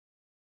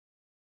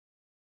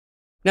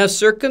Now,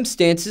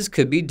 circumstances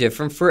could be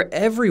different for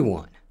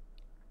everyone,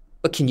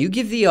 but can you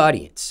give the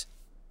audience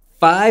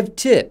 5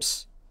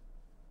 tips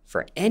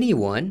for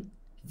anyone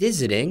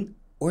visiting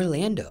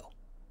Orlando?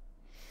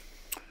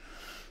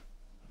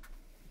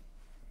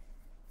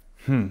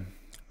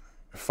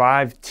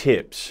 5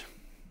 tips.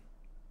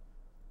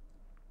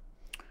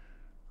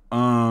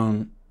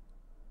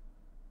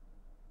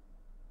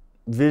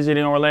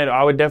 Visiting Orlando,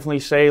 I would definitely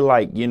say,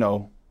 like, you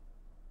know,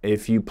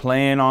 if you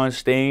plan on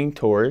staying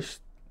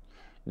tourist,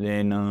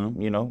 then,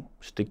 you know,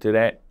 stick to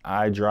that.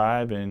 I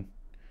drive and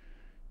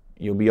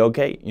you'll be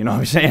okay. You know what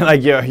I'm saying?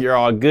 Like, you're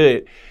all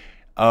good.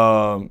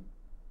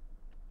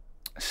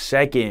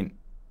 Second,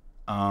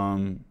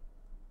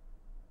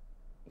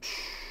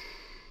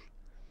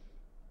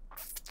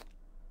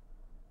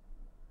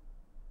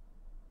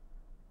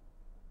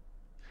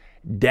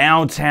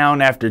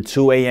 downtown after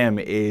 2 a.m.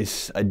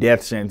 is a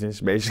death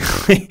sentence,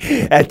 basically.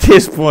 At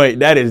this point,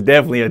 that is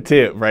definitely a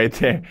tip right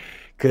there.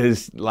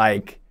 Because,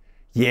 like,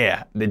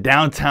 yeah, the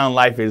downtown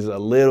life is a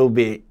little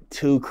bit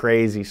too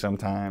crazy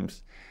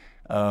sometimes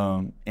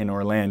in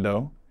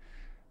Orlando.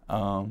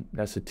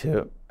 That's a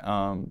tip.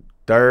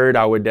 Third,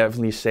 I would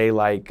definitely say,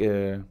 like,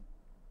 I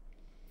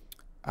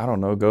don't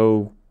know,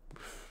 go.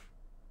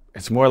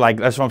 It's more like,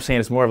 that's what I'm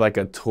saying, it's more of like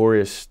a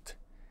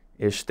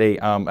tourist-ish state.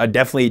 I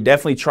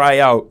definitely try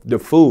out the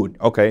food.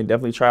 Okay,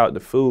 definitely try out the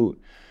food.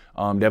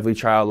 Definitely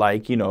try out,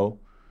 like, you know,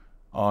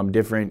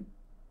 different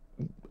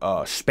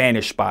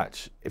Spanish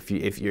spots. If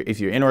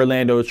you're in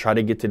Orlando, try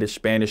to get to the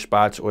Spanish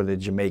spots or the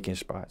Jamaican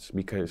spots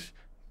because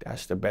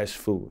that's the best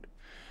food.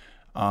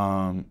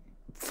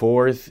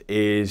 Fourth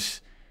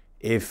is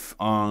if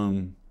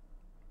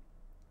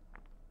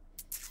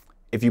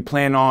you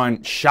plan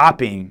on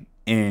shopping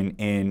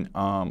in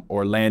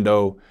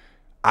Orlando,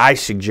 I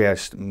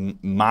suggest,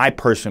 my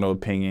personal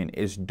opinion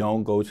is,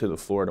 don't go to the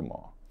Florida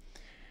Mall.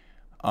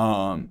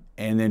 And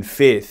then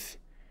fifth,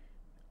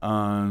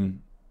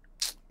 man,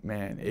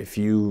 if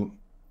you,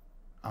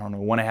 I don't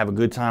know, want to have a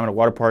good time at a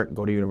water park,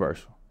 go to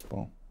Universal.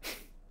 Boom.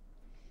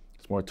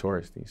 It's more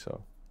touristy,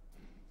 so.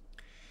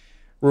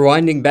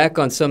 Rewinding back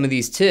on some of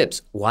these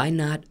tips, why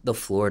not the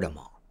Florida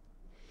Mall?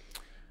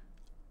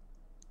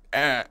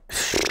 That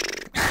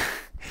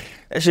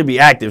should be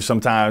active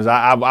sometimes.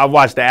 I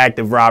watched the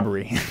active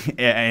Robbery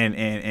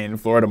in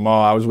Florida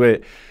Mall. I was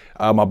with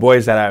my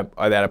boys that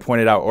I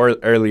pointed out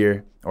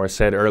earlier, or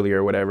said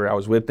earlier, or whatever. I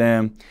was with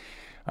them.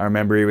 I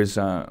remember it was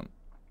I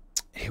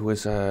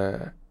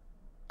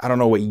don't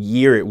know what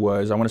year it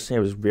was. I want to say it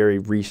was very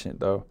recent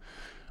though.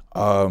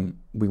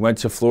 We went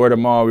to Florida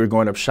Mall. We were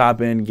going up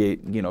shopping,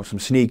 get, you know, some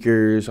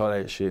sneakers, all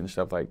that shit and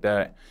stuff like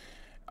that.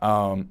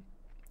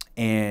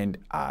 And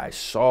I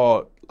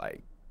saw,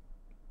 like,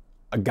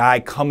 a guy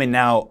coming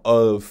out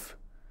of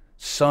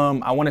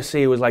some, I want to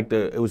say it was like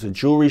it was a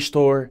jewelry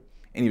store,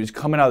 and he was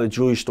coming out of the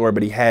jewelry store,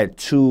 but he had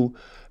 2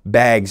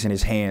 bags in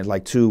his hands,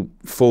 like 2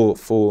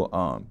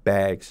 full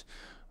bags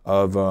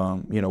of,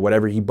 you know,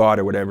 whatever he bought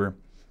or whatever.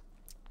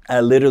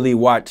 I literally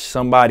watched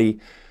somebody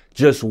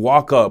just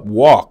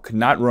walk,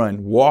 not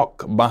run,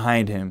 walk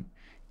behind him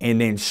and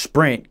then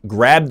sprint,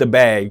 grab the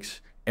bags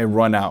and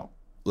run out,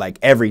 like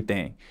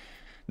everything.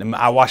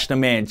 I watched the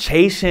man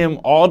chase him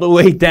all the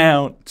way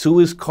down to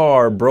his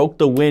car, broke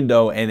the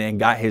window, and then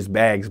got his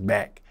bags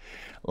back.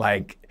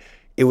 Like,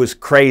 it was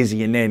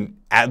crazy. And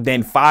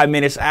then 5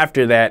 minutes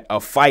after that, a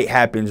fight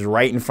happens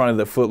right in front of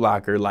the Foot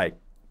Locker, like,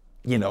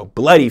 you know,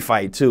 bloody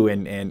fight too.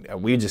 And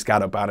we just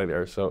got up out of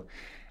there. So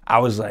I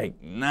was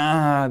like,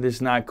 nah, this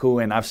is not cool.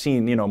 And I've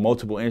seen, you know,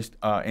 multiple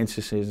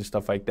instances and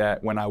stuff like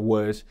that when I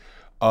was,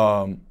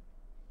 oh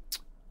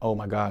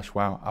my gosh,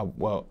 wow.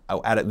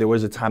 There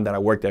was a time that I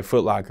worked at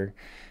Foot Locker,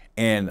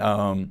 and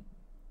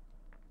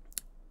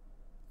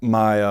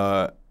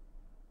my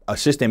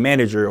assistant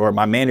manager, or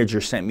my manager,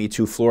 sent me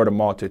to Florida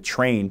Mall to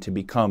train to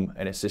become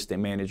an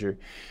assistant manager.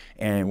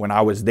 And when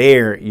I was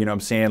there, you know what I'm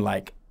saying,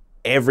 like,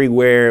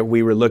 everywhere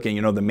we were looking,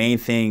 you know, the main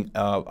thing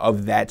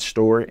of that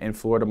store in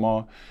Florida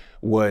Mall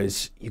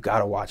was, you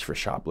gotta watch for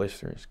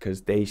shoplifters,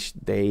 because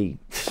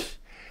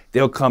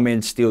they'll come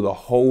in, steal the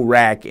whole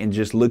rack, and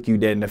just look you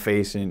dead in the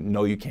face and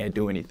know you can't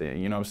do anything.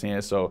 You know what I'm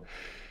saying? So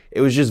it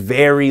was just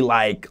very,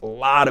 like, a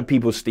lot of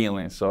people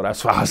stealing. So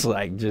that's why I was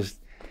like, just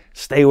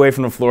stay away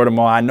from the Florida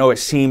Mall. I know it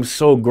seems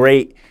so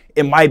great.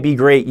 It might be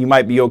great. You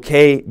might be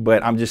okay.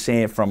 But I'm just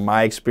saying, from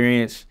my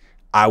experience,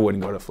 I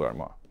wouldn't go to the Florida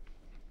Mall.